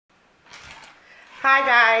Hi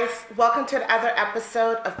guys, welcome to another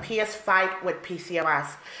episode of PS Fight with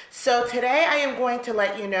PCOS. So today I am going to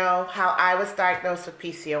let you know how I was diagnosed with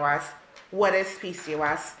PCOS, what is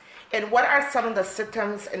PCOS, and what are some of the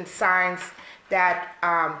symptoms and signs that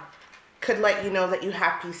could let you know that you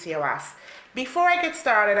have PCOS. Before I get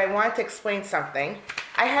started, I wanted to explain something.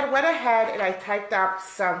 I had went ahead and I typed up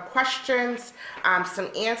some questions, some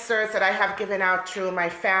answers that I have given out to my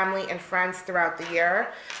family and friends throughout the year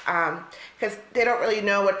because they don't really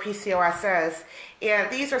know what PCOS is.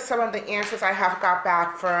 And these are some of the answers I have got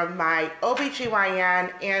back from my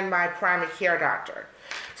OBGYN and my primary care doctor.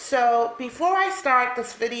 So before I start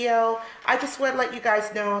this video, I just want to let you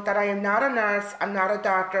guys know that I am not a nurse, I'm not a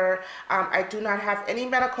doctor, I do not have any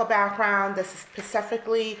medical background. This is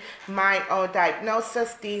specifically my own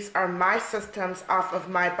diagnosis. These are my symptoms off of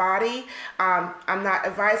my body. I'm not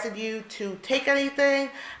advising you to take anything.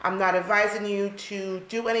 I'm not advising you to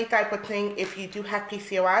do any type of thing if you do have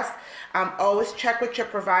PCOS. Always check with your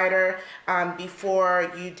provider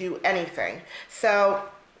before you do anything. So,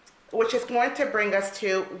 which is going to bring us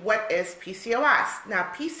to what is PCOS. Now,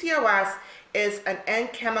 PCOS is an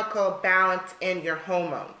end chemical balance in your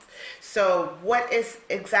hormones. So what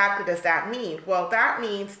exactly does that mean? Well, that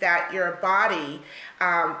means that your body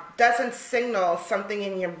doesn't signal something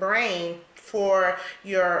in your brain for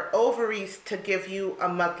your ovaries to give you a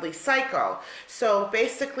monthly cycle. So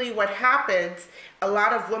basically what happens, a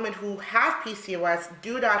lot of women who have PCOS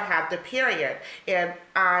do not have the period. And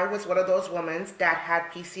I was one of those women that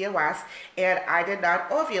had PCOS and I did not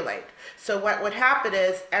ovulate. So what would happen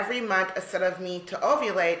is every month, instead of me to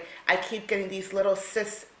ovulate, I keep getting these little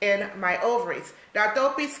cysts in my ovaries. Now,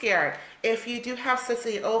 don't be scared. If you do have cysts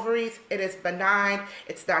in your ovaries, it is benign.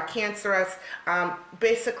 It's not cancerous.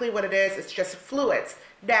 Basically what it is, it's just fluids.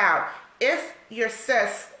 Now, if your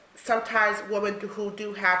cysts, sometimes women who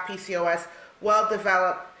do have PCOS will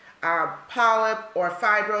develop polyp or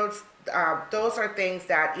fibroids. Those are things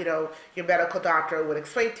that, you know, your medical doctor would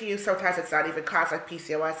explain to you. Sometimes it's not even caused by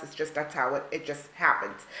PCOS. It's just that's how it just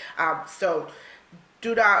happens. So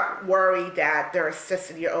do not worry that there are cysts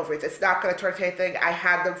in your ovaries. It's not going to turn to anything. I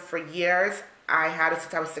had them for years. I had it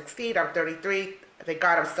since I was 16. I'm 33. Thank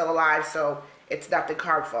God I'm still alive, so it's nothing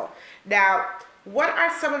harmful. Now, what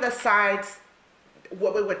are some of the signs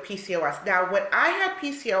with PCOS? Now, when I had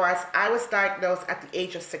PCOS, I was diagnosed at the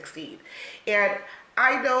age of 16. And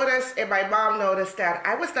I noticed, and my mom noticed, that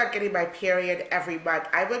I was not getting my period every month.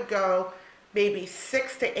 I would go maybe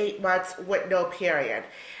 6 to 8 months with no period.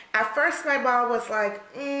 At first, my mom was like,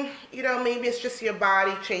 you know, maybe it's just your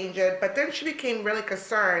body changing. But then she became really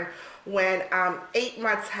concerned when 8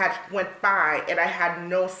 months had went by and I had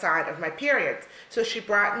no sign of my periods. So she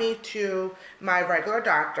brought me to my regular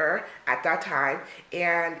doctor at that time,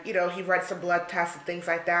 and, you know, he read some blood tests and things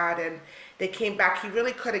like that, and they came back. He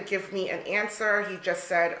really couldn't give me an answer. He just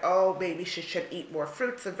said, oh, maybe she should eat more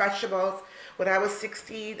fruits and vegetables. When I was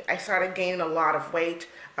 16, I started gaining a lot of weight.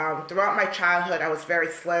 Throughout my childhood, I was very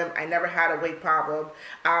slim. I never had a weight problem.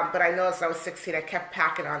 But I noticed when I was 16, I kept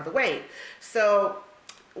packing on the weight. So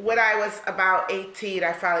when I was about 18,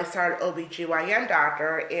 I finally started OBGYN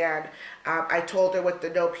doctor, and I told her with the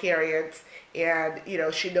no periods, and, you know,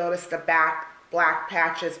 she noticed the black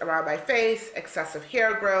patches around my face, excessive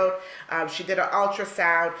hair growth. She did an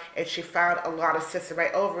ultrasound and she found a lot of cysts in my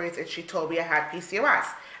ovaries, and she told me I had PCOS.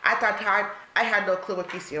 At that time, I had no clue what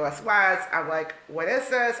PCOS was. I'm like, what is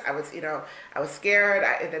this? I was, you know, I was scared,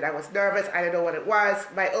 and then I was nervous. I didn't know what it was.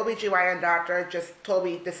 My OBGYN doctor just told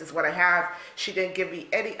me this is what I have. She didn't give me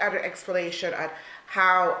any other explanation on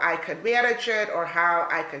how I could manage it or how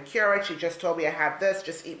I could cure it. She just told me I have this,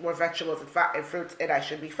 just eat more vegetables and fruits and I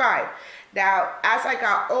should be fine. Now, as I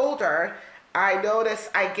got older, I noticed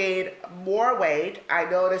I gained more weight. I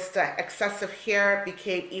noticed that excessive hair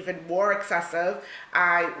became even more excessive.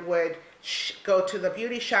 I would go to the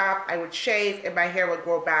beauty shop, I would shave, and my hair would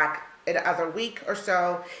grow back in another week or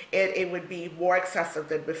so, and it would be more excessive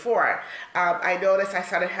than before. I noticed I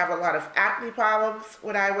started to have a lot of acne problems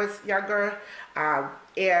when I was younger,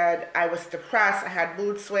 and I was depressed. I had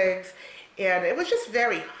mood swings, and it was just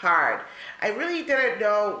very hard. I really didn't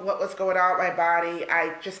know what was going on with my body.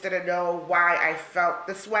 I just didn't know why I felt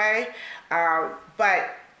this way.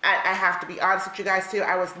 But I have to be honest with you guys too,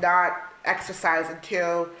 I was not exercising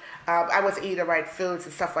too. I wasn't eating the right foods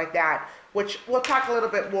and stuff like that, which we'll talk a little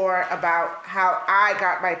bit more about how I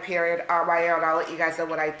got my period on my own. I'll let you guys know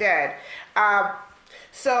what I did.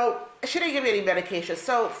 So she didn't give me any medication.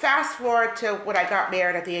 So fast forward to when I got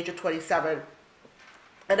married at the age of 27,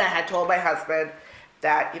 and I had told my husband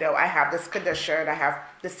that, you know, I have this condition, I have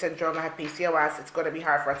this syndrome, I have PCOS, it's going to be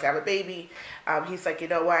hard for us to have a baby. He's like, you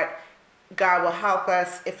know what, God will help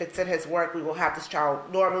us. If it's in His work, we will have this child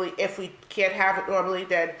normally. If we can't have it normally,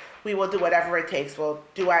 then we will do whatever it takes. We'll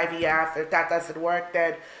do IVF. If that doesn't work,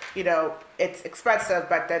 then, it's expensive,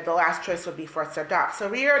 but then the last choice would be for us to adopt. So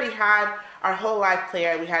we already had our whole life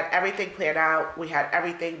planned. We had everything planned out. We had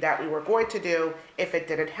everything that we were going to do if it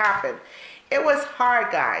didn't happen. It was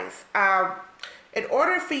hard, guys. In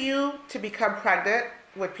order for you to become pregnant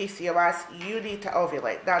with PCOS, you need to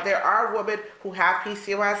ovulate. Now, there are women who have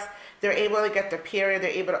PCOS. They're able to get their period, they're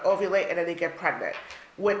able to ovulate, and then they get pregnant.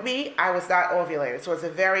 With me, I was not ovulating, so it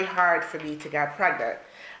was very hard for me to get pregnant.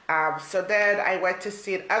 So then I went to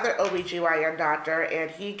see another OBGYN doctor, and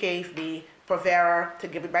he gave me Provera to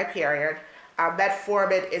give me my period.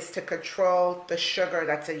 Metformin is to control the sugar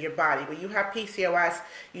that's in your body. When you have PCOS,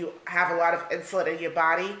 you have a lot of insulin in your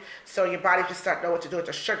body, so your body just doesn't know what to do with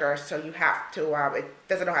the sugar, so you have to, it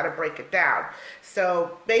doesn't know how to break it down.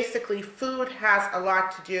 So basically, food has a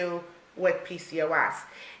lot to do with PCOS.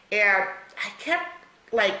 And I kept,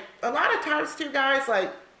 a lot of times too, guys,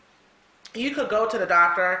 you could go to the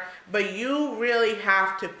doctor, but you really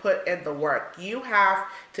have to put in the work. You have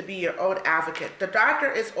to be your own advocate. The doctor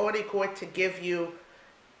is only going to give you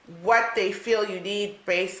what they feel you need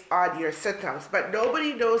based on your symptoms, but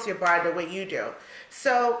nobody knows your body the way you do.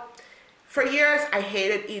 So for years, I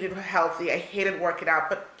hated eating healthy. I hated working out,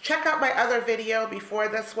 but check out my other video before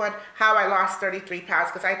this one, how I lost 33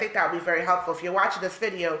 pounds, because I think that would be very helpful. If you're watching this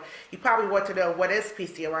video, you probably want to know what is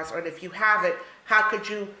PCOS, or if you have it, how could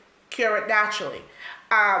you cure it naturally.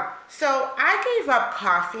 So I gave up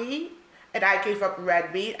coffee, and I gave up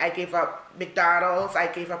red meat. I gave up McDonald's. I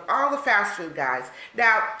gave up all the fast food, guys.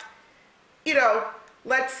 Now,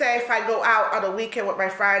 let's say if I go out on a weekend with my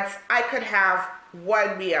friends, I could have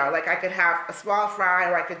one meal. I could have a small fry,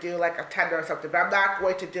 or I could do a tender or something, but I'm not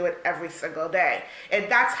going to do it every single day. And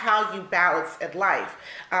that's how you balance in life.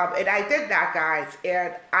 And I did that, guys,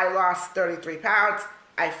 and I lost 33 pounds.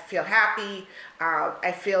 I feel happy.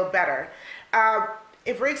 I feel better.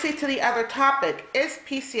 It brings me to the other topic. Is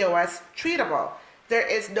PCOS treatable? There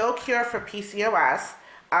is no cure for PCOS,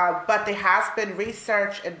 but there has been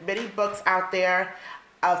research and many books out there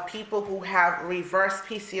of people who have reversed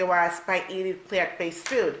PCOS by eating plant-based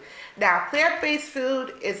food. Now, plant-based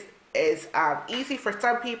food is easy for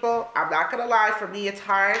some people. I'm not going to lie, for me it's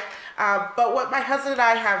hard. But what my husband and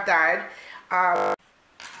I have done,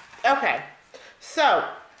 okay, so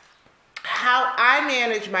how I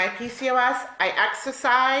manage my PCOS, I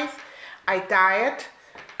exercise, I diet,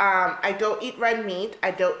 I don't eat red meat,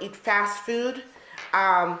 I don't eat fast food,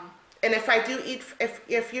 and if I do eat,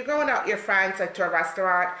 if you're going out with your friends to a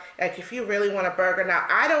restaurant, if you really want a burger, now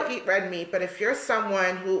I don't eat red meat, but if you're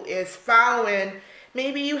someone who is following,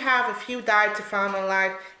 maybe you have a few diets to follow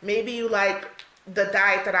online, maybe you like the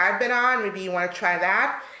diet that I've been on, maybe you want to try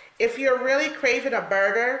that. If you're really craving a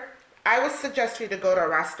burger, I would suggest you to go to a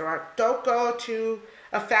restaurant. Don't go to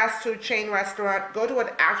a fast food chain restaurant. Go to an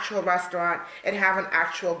actual restaurant and have an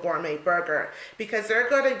actual gourmet burger, because they're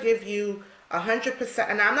going to give you 100%,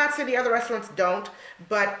 and I'm not saying the other restaurants don't,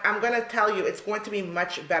 but I'm going to tell you it's going to be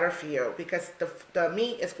much better for you, because the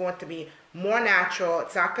meat is going to be more natural.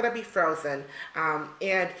 It's not going to be frozen,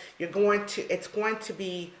 and it's going to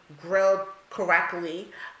be grilled correctly,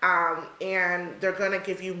 and they're going to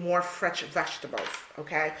give you more fresh vegetables,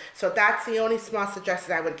 okay? So that's the only small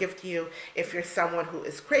suggestion I would give to you if you're someone who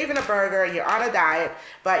is craving a burger, you're on a diet,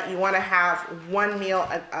 but you want to have one meal,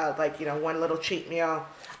 one little cheat meal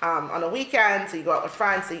on the weekend, so you go out with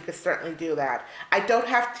friends, so you can certainly do that. I don't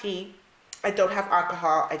have tea, I don't have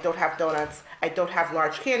alcohol, I don't have donuts, I don't have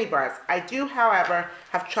large candy bars. I do, however,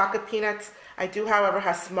 have chocolate peanuts. I do, however,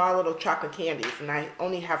 have small little chocolate candies, and I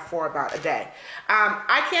only have 4 about a day.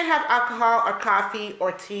 I can't have alcohol or coffee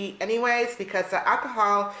or tea anyways, because the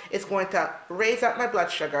alcohol is going to raise up my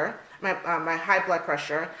blood sugar, my high blood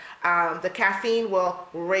pressure. The caffeine will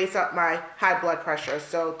raise up my high blood pressure.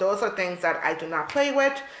 So those are things that I do not play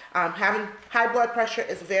with. Having high blood pressure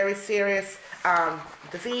is a very serious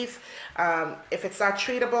disease. If it's not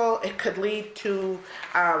treatable, it could lead to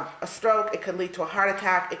a stroke, it could lead to a heart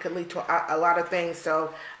attack, it could lead to a lot of things.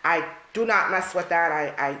 So I do not mess with that.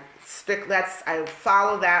 I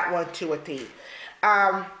follow that one to a T.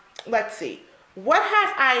 Let's see. What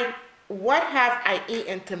have I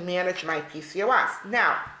eaten to manage my PCOS?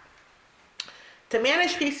 Now, to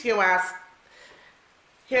manage PCOS,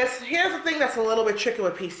 here's the thing that's a little bit tricky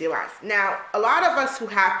with PCOS. Now, a lot of us who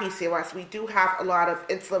have PCOS, we do have a lot of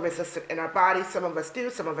insulin resistance in our body. Some of us do,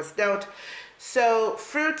 some of us don't. So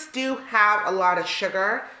fruits do have a lot of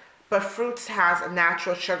sugar, but fruits has a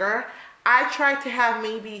natural sugar. I try to have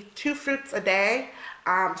maybe 2 fruits a day.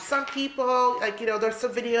 Some people, there's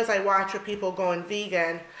some videos I watch of people going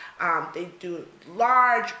vegan. They do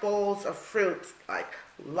large bowls of fruits, like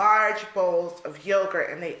large bowls of yogurt,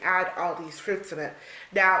 and they add all these fruits in it.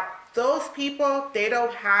 Now, those people, they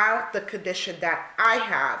don't have the condition that I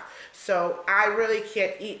have. So I really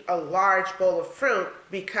can't eat a large bowl of fruit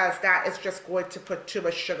because that is just going to put too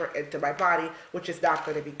much sugar into my body, which is not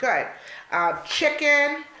going to be good.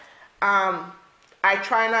 Chicken, I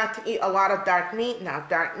try not to eat a lot of dark meat. Now,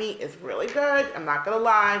 dark meat is really good. I'm not gonna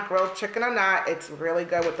lie, grilled chicken or not, it's really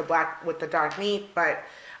good with the dark meat. But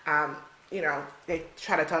they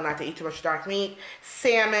try to tell not to eat too much dark meat.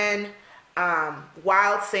 Salmon,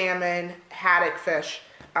 wild salmon, haddock fish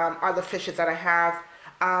are the fishes that I have.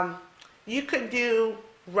 You could do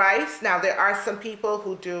rice. Now, there are some people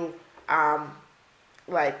who do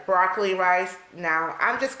like broccoli rice. Now,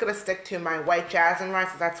 I'm just gonna stick to my white jasmine rice.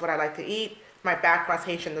 That's what I like to eat. My background's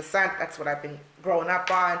Haitian descent. That's what I've been growing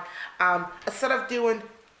up on. Instead of doing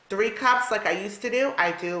 3 cups like I used to do,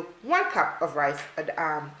 I do 1 cup of rice. And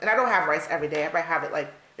I don't have rice every day. I might have it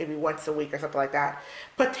like maybe once a week or something like that.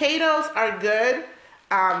 Potatoes are good.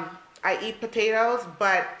 I eat potatoes,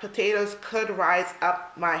 but potatoes could rise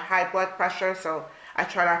up my high blood pressure, so I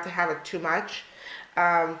try not to have it too much.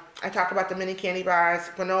 I talk about the mini candy bars,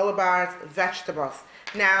 granola bars, vegetables.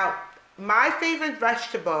 Now, my favorite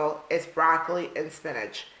vegetable is broccoli and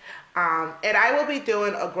spinach. And I will be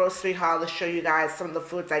doing a grocery haul to show you guys some of the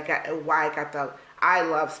foods I get and why I got them. I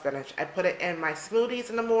love spinach. I put it in my smoothies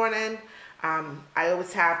in the morning. I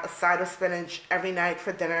always have a side of spinach every night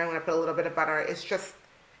for dinner. I'm gonna put a little bit of butter. It's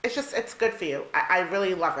good for you. I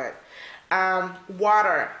really love it.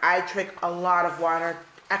 Water. I drink a lot of water,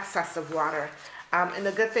 excessive water. And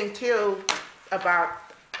the good thing too about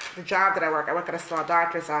the job that I work at a small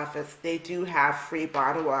doctor's office. They do have free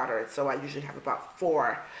bottled water, so I usually have about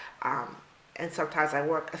 4. And sometimes I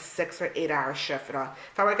work a 6 or 8 hour shift. If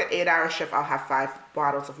I work an 8-hour shift, I'll have 5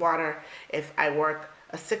 bottles of water. If I work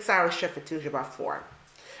a 6-hour shift, it's usually about 4.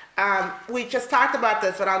 We just talked about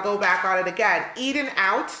this, but I'll go back on it again. Eating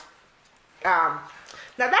out. Now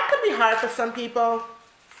that could be hard for some people.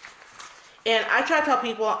 And I try to tell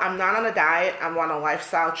people I'm not on a diet, I'm on a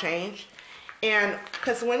lifestyle change. And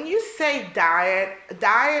because when you say diet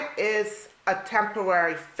is a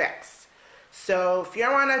temporary fix. So if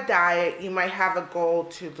you're on a diet, you might have a goal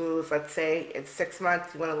to lose, let's say in 6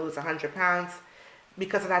 months, you want to lose 100 pounds.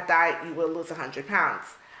 Because of that diet, you will lose 100 pounds.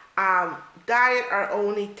 Diet are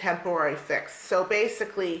only temporary fix. So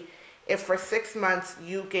basically, if for 6 months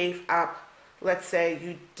you gave up, let's say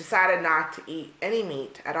you decided not to eat any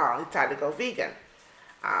meat at all, you decided to go vegan.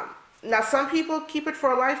 Now, some people keep it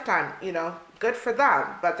for a lifetime, good for them.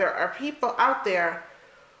 But there are people out there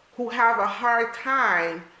who have a hard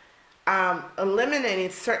time eliminating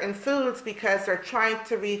certain foods because they're trying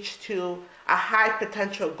to reach to a high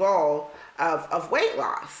potential goal of weight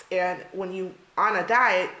loss. And when you on a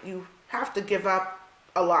diet, you have to give up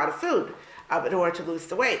a lot of food in order to lose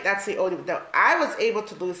the weight. That's the only. I was able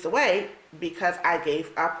to lose the weight because I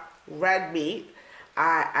gave up red meat.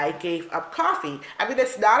 I gave up coffee. I mean,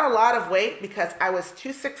 it's not a lot of weight because I was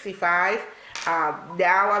 265.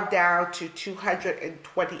 Now I'm down to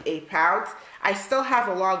 228 pounds. I still have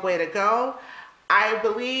a long way to go. I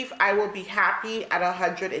believe I will be happy at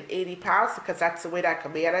 180 pounds because that's the weight I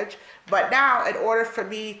can manage. But now, in order for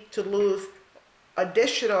me to lose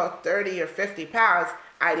additional 30 or 50 pounds,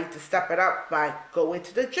 I need to step it up by going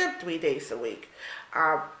to the gym 3 days a week.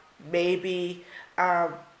 Maybe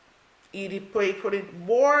putting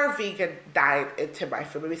more vegan diet into my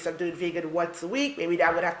food. Maybe I'm doing vegan once a week. Maybe now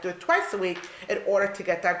I'm going to have to do it twice a week in order to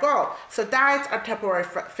get that goal. So diets are temporary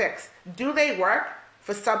fix. Do they work?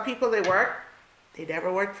 For some people they work. They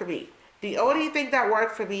never worked for me. The only thing that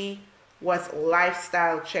worked for me was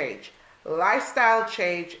lifestyle change. Lifestyle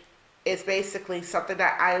change is basically something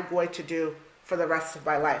that I am going to do for the rest of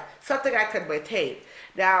my life. Something I can maintain.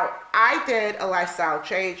 Now, I did a lifestyle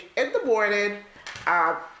change in the morning.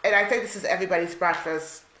 And I think this is everybody's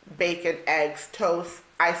breakfast: bacon, eggs, toast,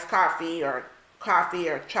 iced coffee or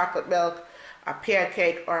chocolate milk, a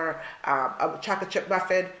pancake or a chocolate chip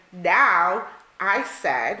muffin. Now, I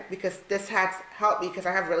said, because this has helped me, because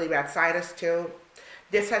I have really bad sinus too.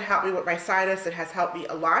 This had helped me with my sinus. It has helped me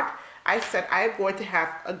a lot. I said I am going to have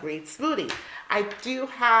a green smoothie. I do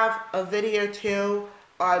have a video too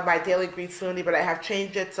on my daily green smoothie, but I have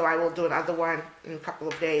changed it, so I will do another one in a couple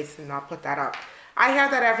of days, and I'll put that up. I have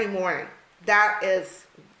that every morning. That is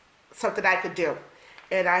something I could do.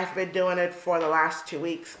 And I've been doing it for the last 2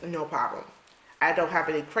 weeks, no problem. I don't have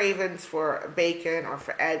any cravings for bacon or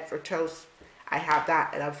for eggs or toast. I have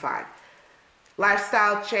that and I'm fine.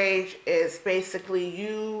 Lifestyle change is basically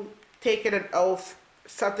you taking an oath,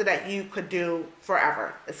 something that you could do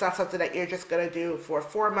forever. It's not something that you're just going to do for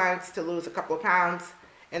 4 months to lose a couple of pounds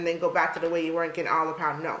and then go back to the way you were and gain all the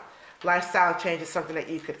pounds. No. Lifestyle change is something that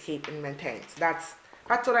you could keep and maintain. So that's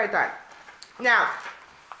what I've done. Now,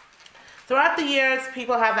 throughout the years,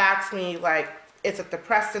 people have asked me, like, is it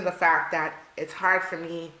depressing, the fact that it's hard for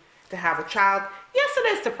me to have a child? Yes,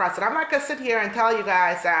 it is depressing. I'm not going to sit here and tell you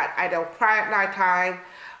guys that I don't cry at nighttime,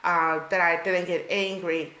 that I didn't get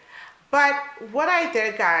angry. But what I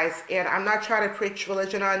did, guys, and I'm not trying to preach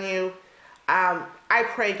religion on you, I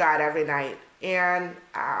pray God every night. And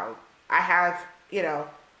I have,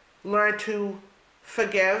 learned to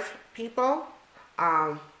forgive people.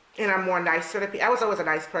 And I'm more nicer to people. I was always a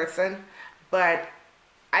nice person, but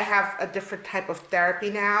I have a different type of therapy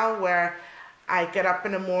now where I get up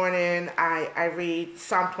in the morning, I read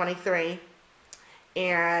Psalm 23,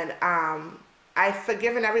 and I've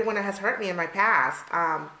forgiven everyone that has hurt me in my past.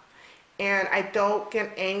 And I don't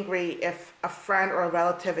get angry if a friend or a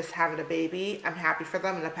relative is having a baby. I'm happy for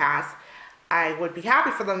them. In the past, I would be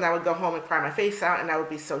happy for them, and I would go home and cry my face out, and I would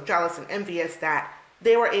be so jealous and envious that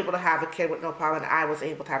they were able to have a kid with no problem, and I was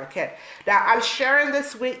able to have a kid. Now, I'm sharing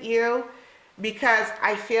this with you because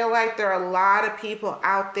I feel like there are a lot of people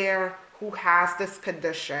out there who has this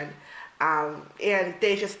condition, and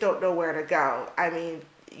they just don't know where to go. I mean,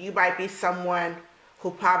 you might be someone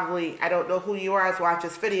who probably, I don't know who you are as watch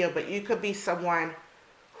this video, but you could be someone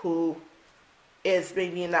who is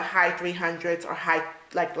maybe in the high 300s or high,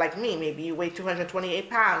 like me. Maybe you weigh 228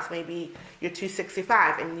 pounds, maybe you're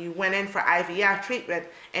 265, and you went in for IVF treatment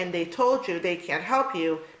and they told you they can't help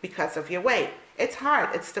you because of your weight. It's hard,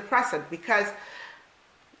 it's depressing, because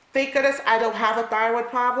thank goodness I don't have a thyroid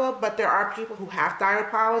problem, but there are people who have thyroid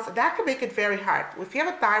problems, and that can make it very hard. If you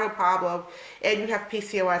have a thyroid problem and you have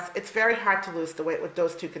PCOS, it's very hard to lose the weight with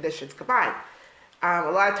those two conditions combined.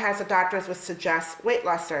 A lot of times the doctors would suggest weight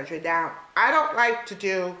loss surgery. Now, I don't like to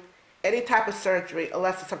do any type of surgery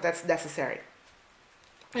unless it's something that's necessary.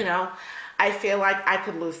 I feel like I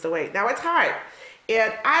could lose the weight. Now, it's hard.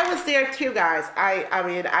 And I was there too, guys. I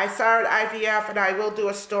mean, I started IVF, and I will do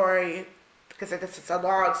a story because it's a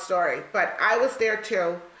long story. But I was there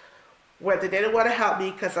too, where they didn't want to help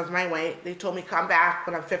me because of my weight. They told me come back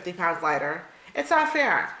when I'm 50 pounds lighter. It's not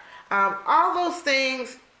fair. All those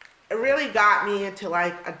things really got me into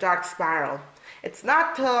like a dark spiral. It's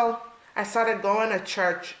not till I started going to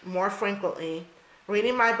church more frequently,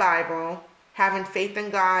 reading my Bible, having faith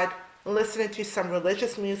in God, listening to some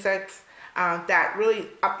religious music that really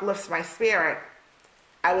uplifts my spirit,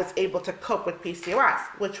 I was able to cope with PCOS,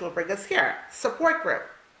 which will bring us here. Support group.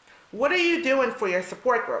 What are you doing for your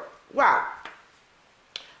support group? Well,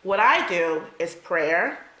 what I do is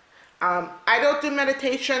prayer. I don't do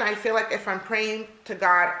meditation. I feel like if I'm praying to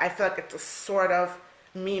God, I feel like it's a sort of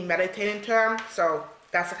me meditating to Him. So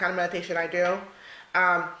that's the kind of meditation I do.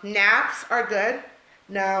 Naps are good.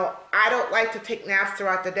 Now, I don't like to take naps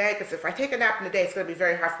throughout the day, because if I take a nap in the day, it's going to be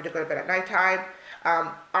very hard for me to go to bed at nighttime.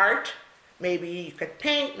 Art. Maybe you could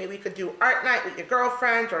paint. Maybe you could do art night with your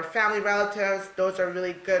girlfriends or family relatives. Those are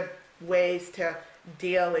really good ways to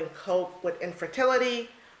deal and cope with infertility.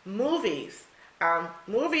 Movies.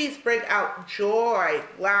 Movies bring out joy,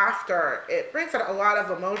 laughter. It brings out a lot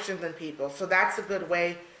of emotions in people. So that's a good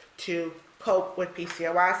way to cope with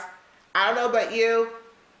PCOS. I don't know about you,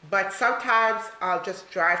 but sometimes I'll just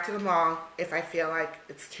drive to the mall if I feel like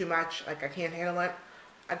it's too much, like I can't handle it.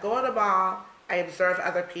 I go to the mall, I observe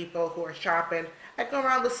other people who are shopping. I go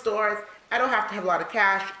around the stores. I don't have to have a lot of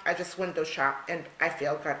cash. I just window shop, and I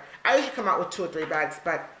feel good. I usually come out with 2 or 3 bags,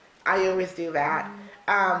 but I always do that.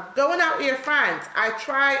 Going out with your friends. I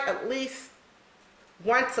try at least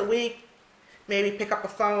once a week, maybe pick up a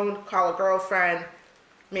phone, call a girlfriend,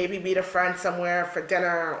 maybe meet a friend somewhere for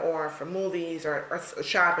dinner or for movies or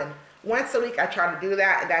shopping. Once a week I try to do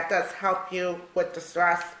that, and that does help you with the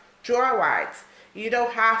stress. Joy rides. You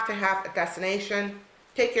don't have to have a destination.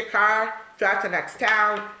 Take your car, drive to the next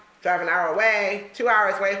town, drive an hour away, 2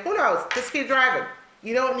 hours away, who knows? Just keep driving.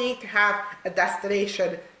 You don't need to have a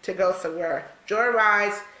destination to go somewhere. Joy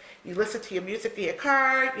rides, you listen to your music in your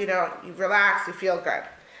car, you relax, you feel good.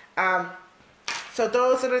 So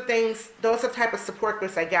those are the things, those are the type of support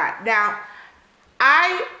groups I got. Now,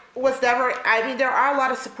 there are a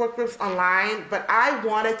lot of support groups online, but I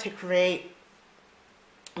wanted to create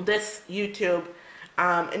this YouTube.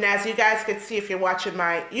 And as you guys can see if you're watching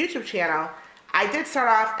my YouTube channel, I did start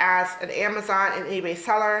off as an Amazon and eBay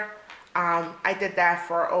seller. I did that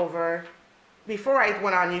for before I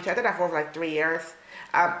went on YouTube, I did that for over like 3 years.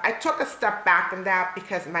 I took a step back from that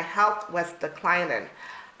because my health was declining.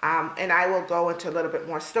 And I will go into a little bit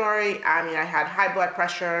more story. I mean, I had high blood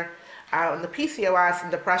pressure, and the PCOS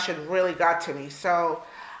and depression really got to me. So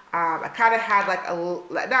I kind of had like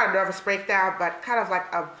not a nervous breakdown, but kind of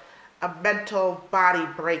like a mental body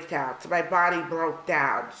breakdown. So my body broke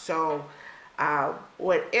down. So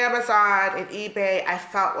with Amazon and eBay, I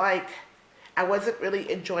felt like I wasn't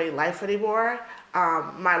really enjoying life anymore.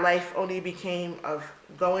 My life only became of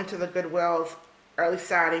going to the Goodwills early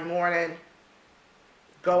Saturday morning,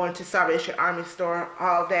 going to Salvation Army store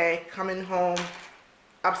all day, coming home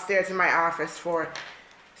upstairs in my office for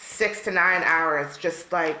 6 to 9 hours,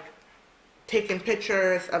 just like taking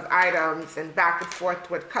pictures of items and back and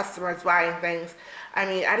forth with customers buying things. I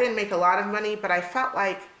mean, I didn't make a lot of money, but I felt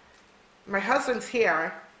like my husband's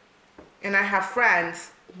here and I have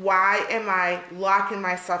friends. Why am I locking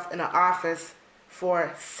myself in an office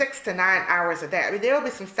for 6 to 9 hours a day? I mean, there will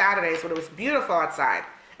be some Saturdays when it was beautiful outside,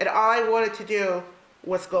 and all I wanted to do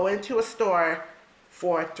was go into a store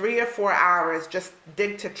for 3 or 4 hours, just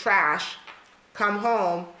dig to trash, come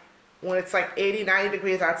home when it's like 80, 90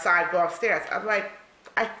 degrees outside, go upstairs. I'm like,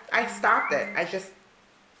 I stopped it. I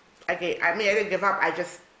didn't give up. I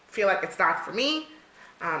just feel like it's not for me.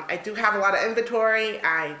 I do have a lot of inventory.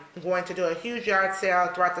 I'm going to do a huge yard sale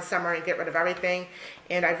throughout the summer and get rid of everything.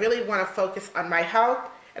 And I really want to focus on my health,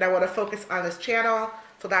 and I want to focus on this channel.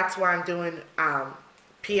 So that's why I'm doing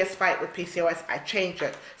PS Fight with PCOS. I changed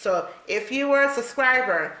it. So if you were a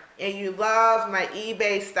subscriber and you love my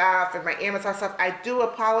eBay stuff and my Amazon stuff, I do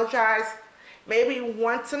apologize. Maybe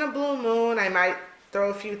once in a blue moon, I might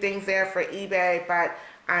throw a few things there for eBay, but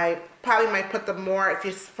I probably might put them more. If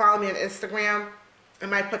you follow me on Instagram, I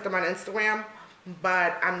might put them on Instagram,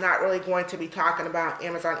 but I'm not really going to be talking about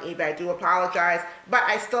Amazon, eBay. I do apologize, but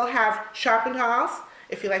I still have shopping hauls.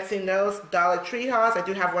 If you like seeing those, Dollar Tree hauls, I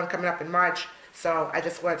do have one coming up in March. So I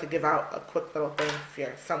just wanted to give out a quick little thing if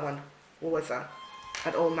you're someone who was an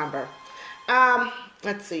old member.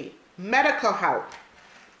 Let's see. Medical help.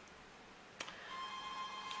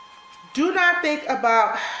 Do not think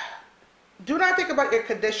about your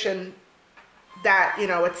condition that,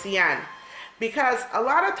 it's the end. Because a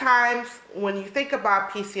lot of times when you think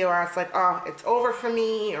about PCOS, like, oh, it's over for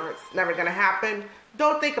me, or it's never going to happen,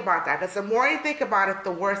 don't think about that. Because the more you think about it,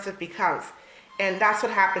 the worse it becomes. And that's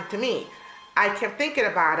what happened to me. I kept thinking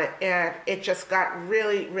about it, and it just got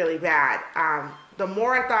really, really bad. The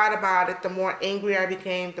more I thought about it, the more angry I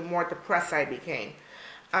became, the more depressed I became.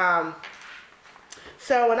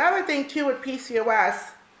 So another thing, too, with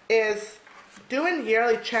PCOS is doing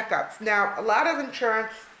yearly checkups. Now, a lot of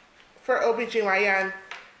insurance for OBGYN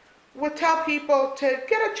would tell people to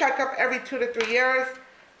get a checkup every 2 to 3 years.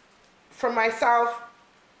 For myself,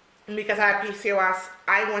 because I have PCOS,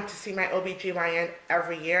 I want to see my OBGYN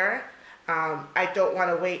every year. I don't want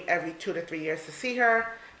to wait every 2 to 3 years to see her.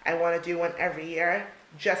 I want to do one every year,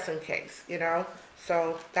 just in case,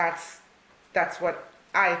 So that's what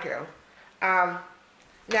I do.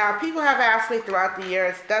 Now, people have asked me throughout the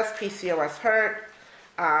years, does PCOS hurt?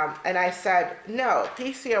 And I said, no,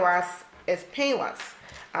 PCOS is painless.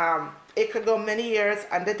 It could go many years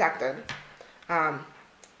undetected.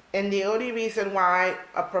 And the only reason why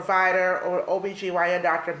a provider or OBGYN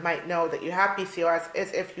doctor might know that you have PCOS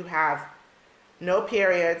is if you have no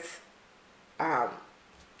periods,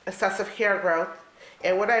 excessive hair growth.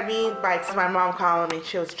 And what I mean by, it's my mom calling me,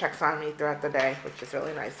 she always checks on me throughout the day, which is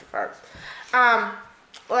really nice of her.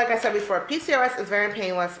 Like I said before, PCOS is very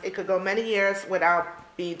painless. It could go many years without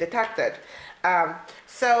being detected.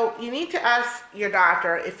 So you need to ask your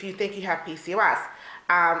doctor if you think you have PCOS.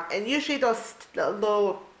 And usually those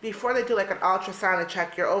little, before they do like an ultrasound and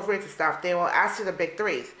check your ovaries and stuff, they will ask you the big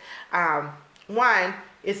threes. One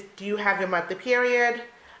is, do you have your monthly period?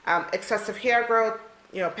 Excessive hair growth,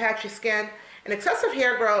 patchy skin. And excessive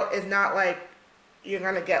hair growth is not like you're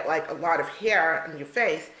gonna get like a lot of hair on your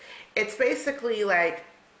face. It's basically like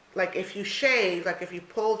if you shave, like if you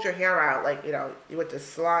pulled your hair out, like, you went to the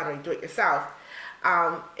salon or you do it yourself,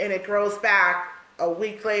 and it grows back a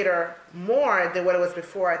week later more than what it was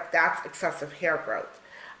before, that's excessive hair growth.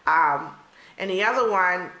 And the other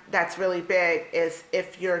one that's really big is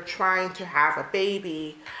if you're trying to have a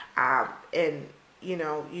baby, and,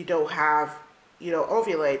 you don't have,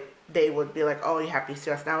 ovulate, they would be like, oh, you have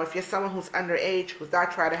PCOS. Now, if you're someone who's underage, who's not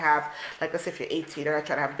trying to have, like, let's say if you're 18 or not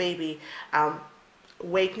trying to have a baby,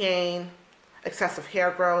 weight gain, excessive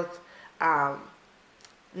hair growth,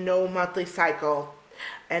 no monthly cycle.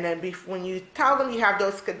 And then when you tell them you have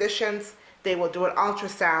those conditions, they will do an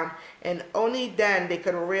ultrasound, and only then they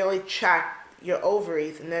could really check your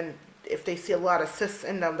ovaries. And then if they see a lot of cysts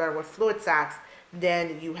in them that are with fluid sacs,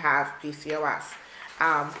 then you have PCOS.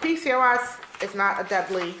 PCOS is not a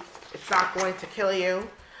deadly, it's not going to kill you.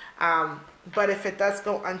 But if it does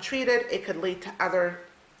go untreated, it could lead to other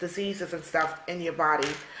diseases and stuff in your body.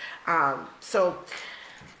 So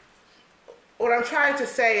what I'm trying to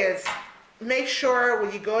say is, make sure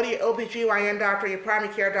when you go to your OBGYN doctor, your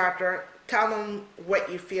primary care doctor, tell them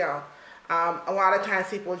what you feel. A lot of times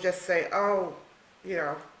people just say, oh, you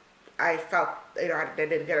know, I felt, you know, they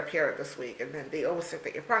didn't get a period this week, and then they always think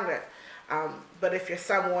that you're pregnant. But if you're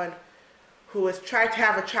someone who is trying to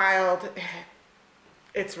have a child,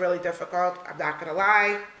 it's really difficult. I'm not going to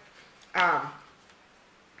lie.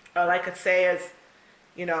 All I could say is,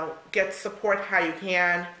 you know, get support how you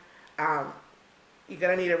can. You're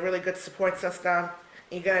going to need a really good support system.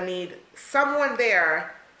 You're going to need someone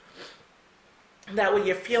there that when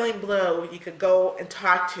you're feeling blue, you could go and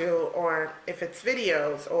talk to, or if it's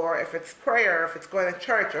videos, or if it's prayer, or if it's going to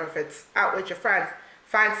church, or if it's out with your friends,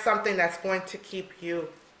 find something that's going to keep you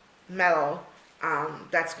mellow,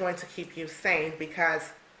 that's going to keep you sane,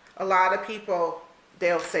 because a lot of people,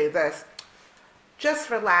 they'll say this, just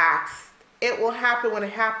relax. It will happen when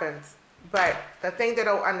it happens. But the thing they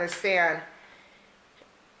don't understand,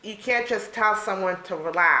 you can't just tell someone to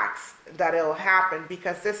relax that it'll happen,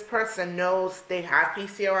 because this person knows they have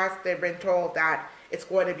PCOS. They've been told that it's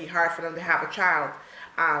going to be hard for them to have a child.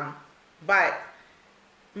 But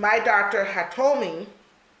my doctor had told me,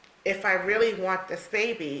 if I really want this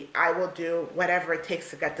baby, I will do whatever it takes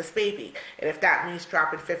to get this baby. And if that means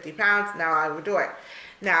dropping 50 pounds, now I will do it.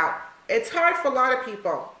 Now, it's hard for a lot of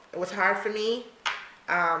people. It was hard for me.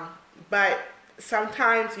 But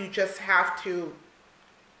sometimes you just have to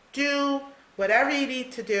do whatever you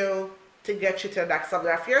need to do to get you to the next level.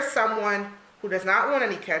 Now, if you're someone who does not want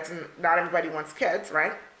any kids, and not everybody wants kids,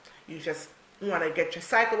 right? You just want to get your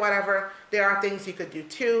cycle, whatever. There are things you could do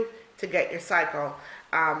too to get your cycle.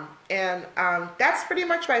 That's pretty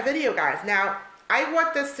much my video, guys. Now, I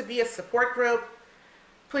want this to be a support group.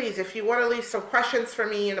 Please, if you want to leave some questions for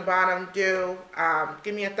me in the bottom, do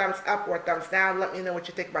give me a thumbs up or a thumbs down. Let me know what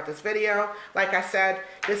you think about this video. Like I said,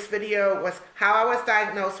 this video was how I was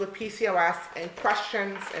diagnosed with PCOS, and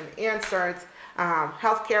questions and answers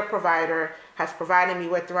healthcare provider has provided me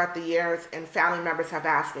with throughout the years, and family members have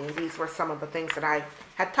asked me. And these were some of the things that I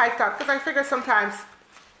had typed up, because I figure sometimes,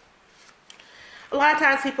 a lot of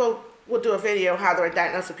times people will do a video how they're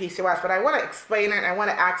diagnosed with PCOS, but I want to explain it. I want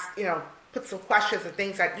to ask, you know, put some questions and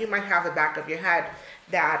things that you might have in the back of your head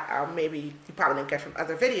that maybe you probably didn't get from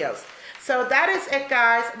other videos. So that is it,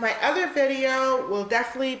 guys. My other video will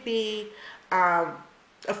definitely be a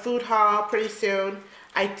food haul pretty soon.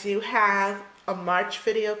 I do have a March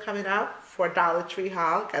video coming up for Dollar Tree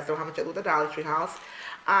haul. You guys know how much I love the Dollar Tree hauls.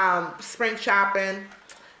 Spring shopping.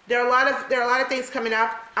 There are a lot of things coming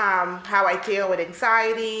up. How I deal with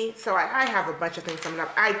anxiety. So I have a bunch of things coming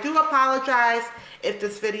up. I do apologize if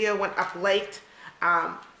this video went up late.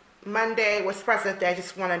 Monday was President's Day. I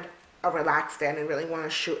just wanted a relaxed day. I didn't really want to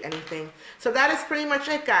shoot anything. So that is pretty much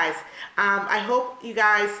it, guys. I hope you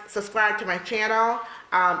guys subscribe to my channel.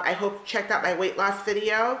 I hope you checked out my weight loss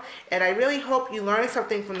video. And I really hope you learned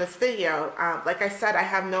something from this video. Like I said, I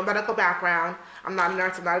have no medical background. I'm not a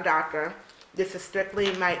nurse. I'm not a doctor. This is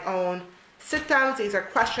strictly my own sit-downs. These are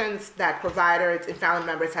questions that providers and family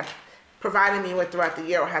members have provided me with throughout the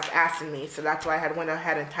year, or has asked me. So that's why I had went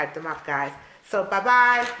ahead and typed them up, guys. So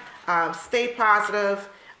bye-bye. Stay positive.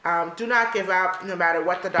 Do not give up no matter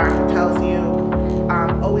what the doctor tells you.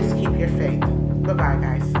 Always keep your faith. Bye-bye,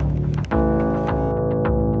 guys.